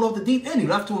 This man going off the deep end. He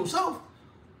left to himself.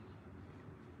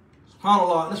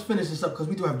 SubhanAllah. Let's finish this up because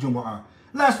we do have Jumu'ah.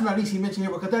 Last but not least, he mentioned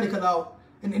here,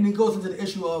 and he goes into the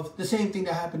issue of the same thing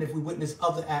that happened if we witness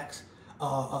other acts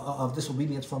of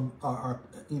disobedience from our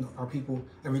people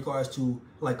in regards to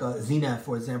like zina,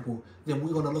 for example. Then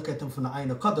we're going to look at them from the ayn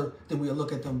of qadr. Then we'll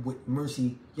look at them with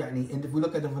mercy. And if we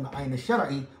look at them from the ayn of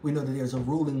shara'i, we know that there's a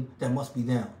ruling that must be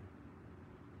down.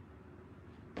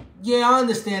 Yeah, I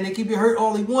understand. They can be hurt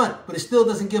all they want, but it still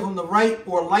doesn't give them the right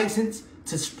or license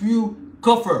to spew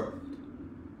kufr.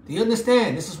 Do you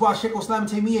understand? This is why Shaykh Islam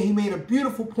Taymiyyah, he made a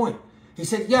beautiful point. He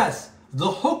said, yes, the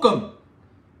hukam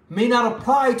may not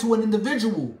apply to an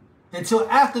individual until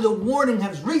after the warning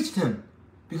has reached him,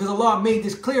 because Allah made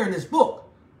this clear in his book.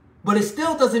 But it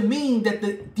still doesn't mean that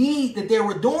the deed that they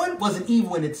were doing wasn't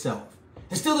evil in itself.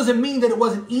 It still doesn't mean that it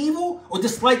wasn't evil or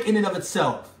dislike in and of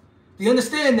itself. Do you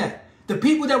understand that? The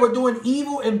people that were doing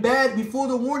evil and bad before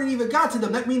the warning even got to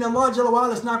them, that means Allah Jalla wa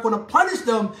Ala is not going to punish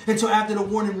them until after the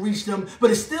warning reached them,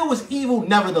 but it still was evil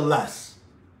nevertheless.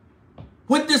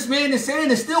 What this man is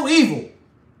saying is still evil.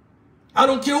 I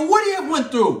don't care what he have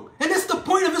went through. And that's the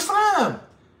point of Islam.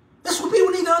 That's what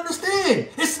people need to understand.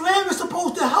 Islam is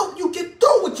supposed to help you get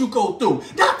through what you go through,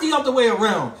 not the other way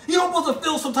around. You don't supposed to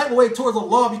feel some type of way towards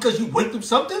Allah because you went through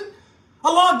something.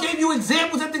 Allah gave you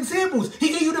examples after examples. He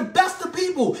gave you the best of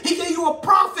people. He gave you a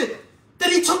prophet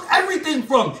that he took everything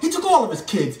from. He took all of his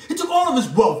kids. He took all of his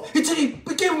wealth. He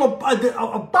gave him a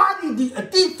body, a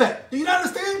defect. Do you not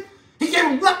understand? He gave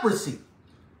him leprosy.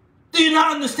 Do you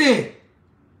not understand?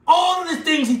 All of the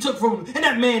things he took from him. And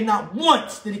that man, not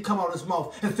once did he come out of his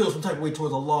mouth and feel some type of way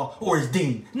towards Allah or his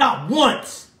deen. Not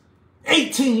once.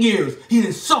 18 years, he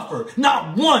didn't suffer.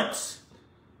 Not once.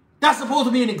 That's supposed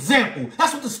to be an example.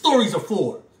 That's what the stories are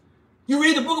for. You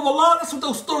read the book of Allah, that's what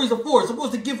those stories are for. It's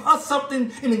supposed to give us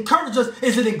something and encourage us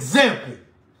as an example.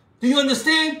 Do you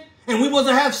understand? And we supposed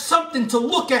to have something to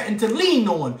look at and to lean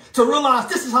on, to realize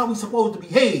this is how we're supposed to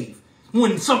behave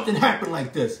when something happened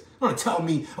like this. You're going to tell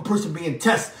me a person being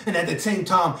tested and at the same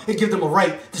time it gives them a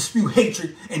right to spew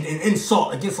hatred and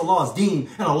insult against Allah's deen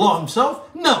and Allah himself?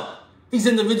 No. These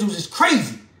individuals is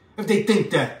crazy if they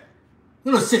think that.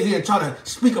 You don't sit here and try to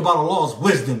speak about Allah's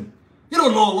wisdom. You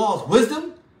don't know Allah's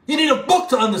wisdom. You need a book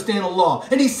to understand Allah.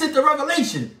 And he sent the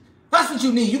revelation. That's what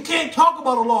you need. You can't talk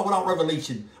about Allah without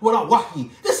revelation, without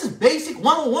wahi. This is basic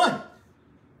 101.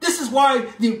 This is why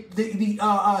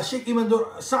Sheikh Ibn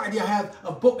Sa'di, I have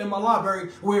a book in my library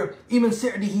where Ibn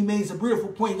Sa'di, he makes a beautiful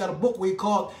point. He got a book where he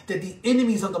called that the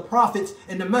enemies of the prophets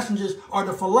and the messengers are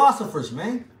the philosophers,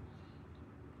 man.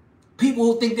 People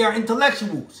who think they are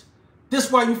intellectuals. This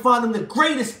is why you find them the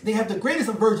greatest, they have the greatest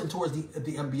aversion towards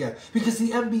the Anbiya. Because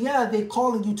the Anbiya, they're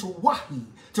calling you to wahi,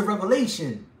 to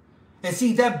revelation. And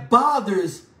see, that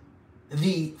bothers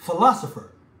the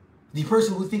philosopher, the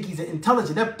person who thinks he's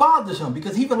intelligent. That bothers him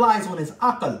because he relies on his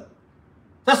aql.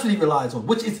 That's what he relies on,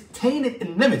 which is tainted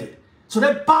and limited. So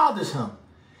that bothers him.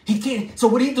 He can't, so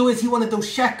what he do is he want to throw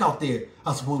shack out there.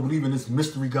 I suppose believe in this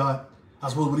mystery God. I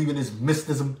suppose believe in this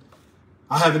mysticism.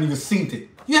 I haven't even seen it.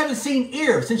 You haven't seen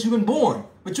air since you've been born,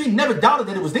 but you ain't never doubted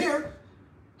that it was there.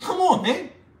 Come on, man.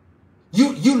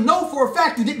 You know for a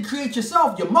fact you didn't create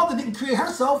yourself. Your mother didn't create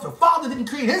herself. Your father didn't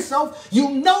create himself. You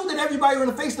know that everybody on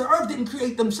the face of the earth didn't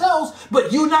create themselves,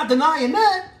 but you're not denying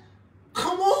that.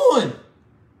 Come on.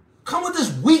 Come with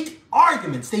this weak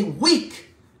arguments. They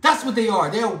weak. That's what they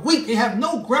are. They're weak. They have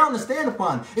no ground to stand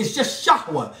upon. It's just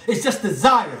shahwa. It's just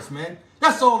desires, man.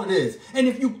 That's all it is. And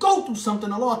if you go through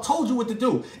something, Allah told you what to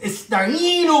do.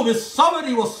 Ista'inu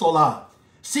bis-sabri was-salah.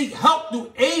 Seek help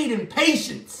through aid and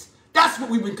patience. That's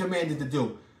what we've been commanded to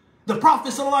do. The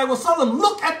Prophet ﷺ,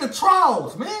 look at the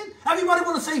trials, man. Everybody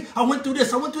want to say, I went through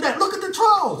this, I went through that. Look at the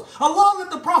trials. Allah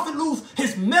let the Prophet lose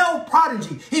his male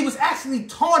prodigy. He was actually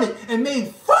taunted and made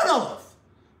fun of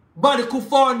by the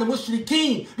kuffar and the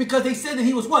mushrikeen because they said that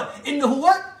he was what? Innahu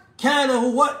what?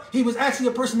 Kanahu what? He was actually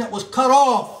a person that was cut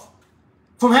off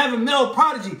from having male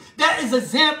prodigy. That is an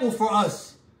example for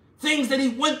us. Things that he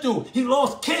went through. He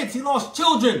lost kids. He lost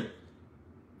children.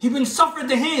 He been suffering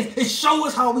the hands. It shows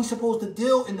us how we supposed to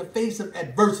deal in the face of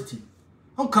adversity.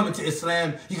 I'm coming to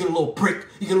Islam. You get a little prick.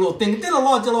 You get a little thing. And then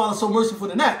Allah is so merciful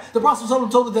than that. The Prophet ﷺ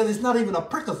told us that it's not even a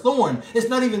prick, a thorn. It's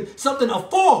not even something, a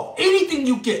fall. Anything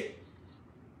you get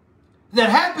that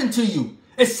happened to you,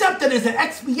 except that it's an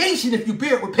expiation if you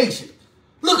bear it with patience.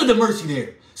 Look at the mercy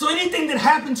there. So anything that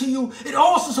happened to you, it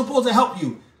also supposed to help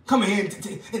you. Come here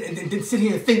and sit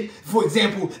here and think, for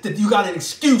example, that you got an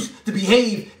excuse to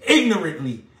behave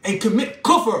ignorantly and commit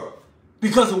kufr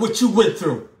because of what you went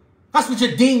through. That's what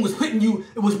your deen was putting you,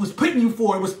 was putting you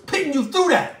for. It was putting you through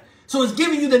that. So it's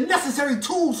giving you the necessary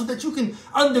tools so that you can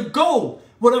undergo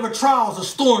whatever trials or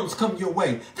storms come your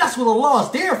way. That's what Allah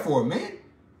is there for, man.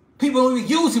 People don't even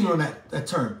use him on that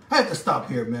term. I have to stop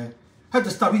here, man. I have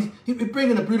to stop. He's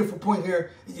bringing a beautiful point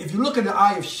here. If you look at the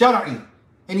eye of Shara'i,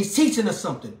 and he's teaching us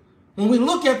something. When we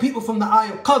look at people from the eye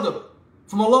of Qadr,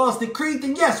 from Allah's decree,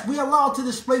 then yes, we are allowed to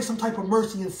display some type of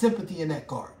mercy and sympathy in that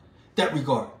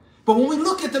regard. But when we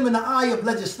look at them in the eye of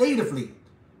legislatively,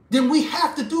 then we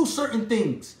have to do certain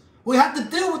things. We have to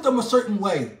deal with them a certain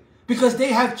way because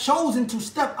they have chosen to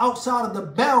step outside of the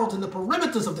bounds and the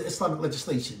perimeters of the Islamic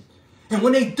legislation. And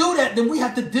when they do that, then we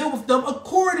have to deal with them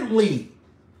accordingly.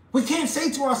 We can't say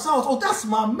to ourselves, oh, that's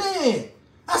my man.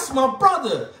 That's my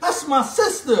brother. That's my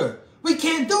sister. We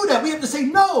can't do that. We have to say,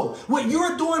 no, what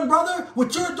you're doing, brother,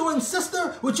 what you're doing,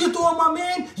 sister, what you're doing, my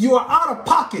man, you are out of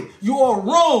pocket. You are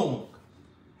wrong.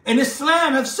 And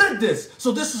Islam have said this.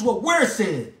 So this is what we're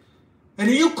saying. And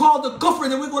if you call the Kufr,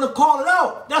 then we're going to call it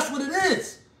out. That's what it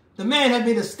is. The man had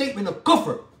made a statement of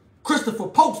Kufr. Christopher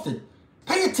Poston.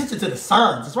 Pay attention to the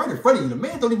signs. It's right in front of you. The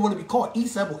man don't even want to be called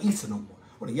Isa or Isa no more.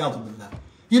 What are y'all doing now?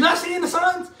 You're not seeing the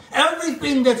signs?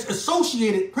 Everything that's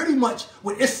associated pretty much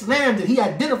with Islam, that he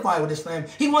identified with Islam,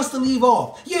 he wants to leave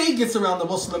off. Yeah, he gets around the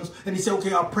Muslims and he says,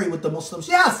 okay, I'll pray with the Muslims.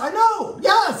 Yes, I know.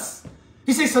 Yes.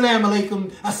 He says, salam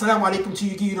alaikum, assalamu alaikum to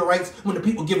you, give you the rights when the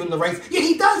people give him the rights. Yeah,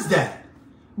 he does that.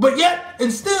 But yet,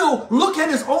 and still, look at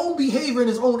his own behavior and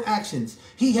his own actions.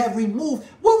 He have removed,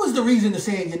 what was the reason to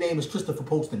saying your name is Christopher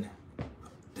Poston now?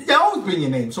 That always been your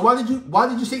name. So why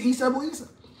did you say Isa Abu Isa?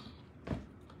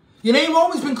 Your name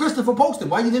always been Christopher Poston.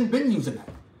 Why you didn't been using that?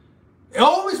 It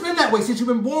always been that way since you've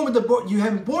been born with the you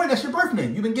haven't born. That's your birth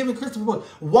name. You've been given Christopher Poston.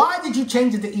 Why did you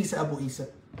change it to Isa Abu Isa?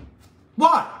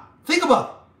 Why? Think about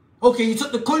it. Okay, you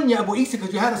took the kunya Abu Isa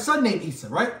because you had a son named Isa,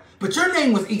 right? But your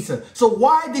name was Isa. So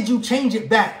why did you change it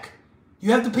back?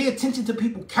 You have to pay attention to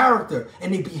people's character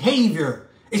and their behavior.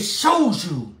 It shows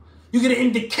you. You get an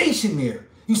indication there.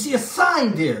 You see a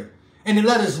sign there. And it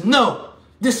let us know.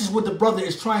 This is what the brother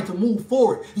is trying to move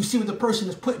forward. You see what the person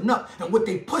is putting up and what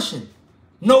they pushing.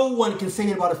 No one can say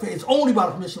it about it. It's only about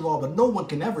the permission of Allah, but no one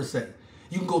can ever say.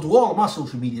 You can go to all of my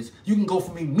social medias. You can go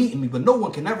for me meeting me, but no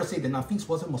one can ever say that Nafis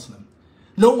wasn't Muslim.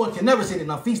 No one can never say that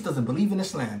Nafis doesn't believe in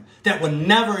Islam. That would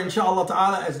never, inshallah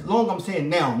ta'ala, as long as I'm saying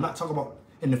now, I'm not talking about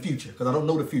in the future, because I don't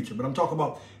know the future, but I'm talking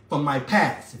about from my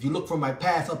past. If you look from my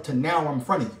past up to now, I'm in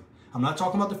front of you. I'm not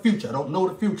talking about the future. I don't know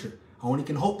the future. I only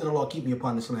can hope that Allah keep me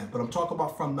upon Islam. But I'm talking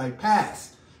about from my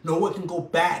past. No one can go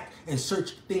back and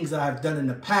search things that I've done in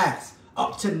the past.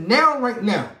 Up to now, right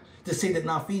now, to say that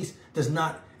Nafis is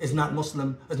not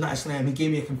Muslim, is not Islam. He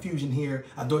gave me a confusion here.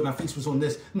 I thought Nafis was on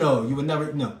this. No, you would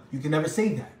never, no. You can never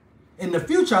say that. In the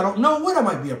future, I don't know what I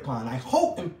might be upon. I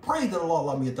hope and pray that Allah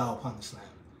allow me to die upon Islam.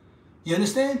 You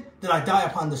understand? That I die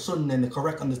upon the Sunnah and the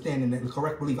correct understanding and the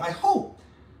correct belief. I hope.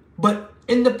 But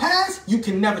in the past, you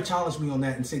can never challenge me on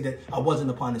that and say that I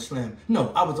wasn't upon Islam.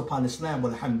 No, I was upon Islam,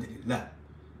 well, alhamdulillah.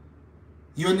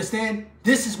 You understand?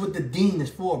 This is what the deen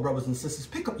is for, brothers and sisters.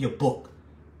 Pick up your book.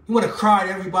 You want to cry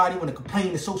to everybody, you want to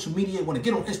complain to social media, you want to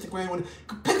get on Instagram,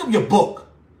 pick up your book.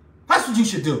 That's what you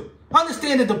should do.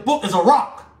 Understand that the book is a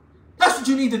rock. That's what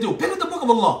you need to do. Pick up the book of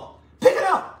Allah. Pick it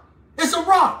up. It's a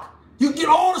rock. You get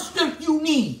all the strength you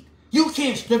need. You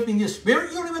can't strengthen your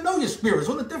spirit. You don't even know your spirit. It's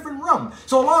on a different realm.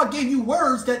 So Allah gave you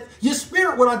words that your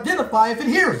spirit would identify if it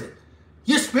hears it.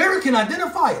 Your spirit can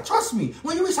identify it. Trust me.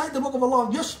 When you recite the book of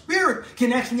Allah, your spirit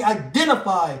can actually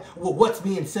identify with what's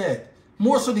being said.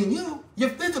 More so than you. Your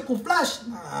physical flesh,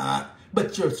 nah.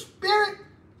 But your spirit,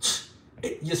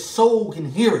 your soul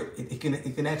can hear it.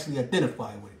 It can actually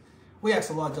identify with it. We ask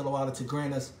Allah Jalla wa Ala to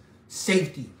grant us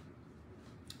safety,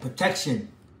 protection,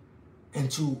 and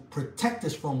to protect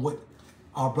us from what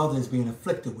our brother is being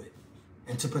afflicted with.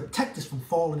 And to protect us from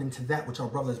falling into that which our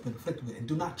brother has been afflicted with. And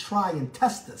do not try and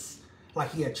test us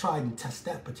like he had tried and test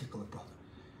that particular brother.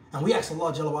 And we ask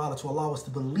Allah Jalla wa Ala to allow us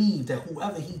to believe that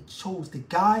whoever he chose to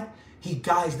guide, he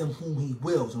guides them whom he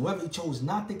wills. And whoever he chose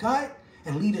not to guide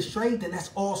and lead astray, then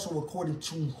that's also according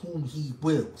to whom he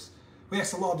wills. We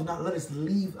ask Allah, do not let us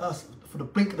leave us for the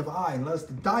blink of an eye and let us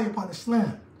to die upon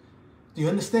Islam. Do you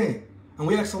understand? And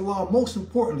we ask Allah, most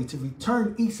importantly, to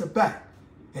return Isa back.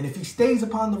 And if he stays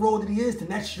upon the road that he is, then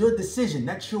that's your decision.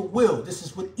 That's your will. This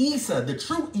is what Isa, the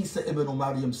true Isa ibn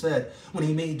Maryam, said when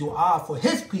he made dua for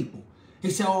his people. He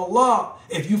said, oh Allah,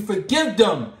 if you forgive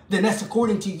them, then that's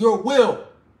according to your will,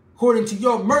 according to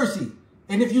your mercy.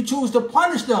 And if you choose to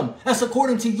punish them, that's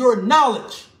according to your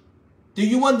knowledge. Do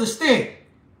you understand?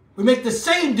 We make the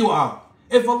same dua.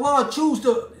 If Allah chooses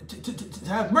to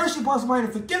have mercy upon somebody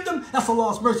and forgive them, that's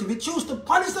Allah's mercy. If he chooses to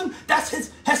punish them, that's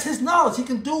his knowledge. He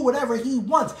can do whatever he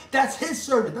wants. That's his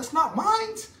servant. That's not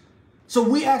mine. So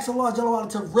we ask Allah Jalla wa Ala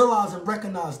to realize and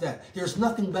recognize that there's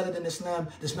nothing better than Islam.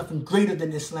 There's nothing greater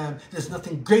than Islam. There's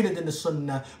nothing greater than the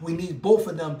Sunnah. We need both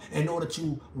of them in order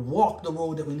to walk the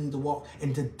road that we need to walk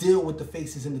and to deal with the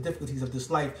faces and the difficulties of this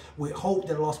life. We hope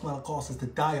that Allah subhanahu wa ta'ala calls us to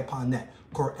die upon that.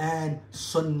 Quran,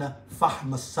 Sunnah,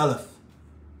 Fahm as-Salaf.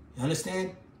 You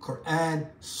understand? Quran,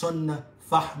 Sunnah,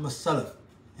 Fahm as-Salaf.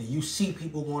 And you see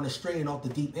people going astray and off the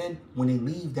deep end when they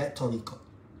leave that tariqah.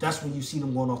 That's when you see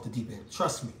them going off the deep end.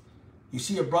 Trust me. You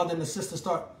see a brother and a sister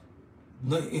start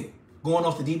going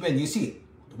off the deep end. You see it.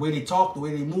 The way they talk, the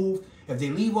way they move. If they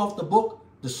leave off the book,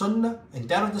 the Sunnah, and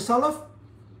that of the Salaf,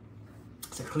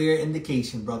 it's a clear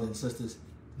indication, brothers and sisters.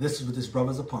 This is what this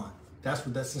brother's upon. That's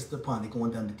what that sister upon. They're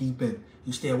going down the deep end.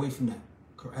 You stay away from that.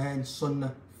 Quran,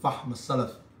 Sunnah, Fahm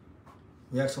as-Salaf.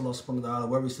 We ask Allah subhanahu wa ta'ala,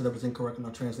 where we said that was incorrect in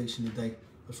our translation today,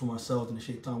 was from ourselves and the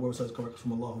shaitan. Where we said it's correct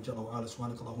from Allah, Jalla wa ala,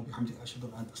 subhanaka Allahumma bihamdika ashhadu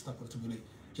an la ilaha illa anta astaghfiruka wa atubu ilayk.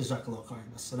 Jazakallahu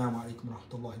khairan. Assalamu alaikum wa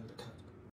rahmatullahi wa barakatuh.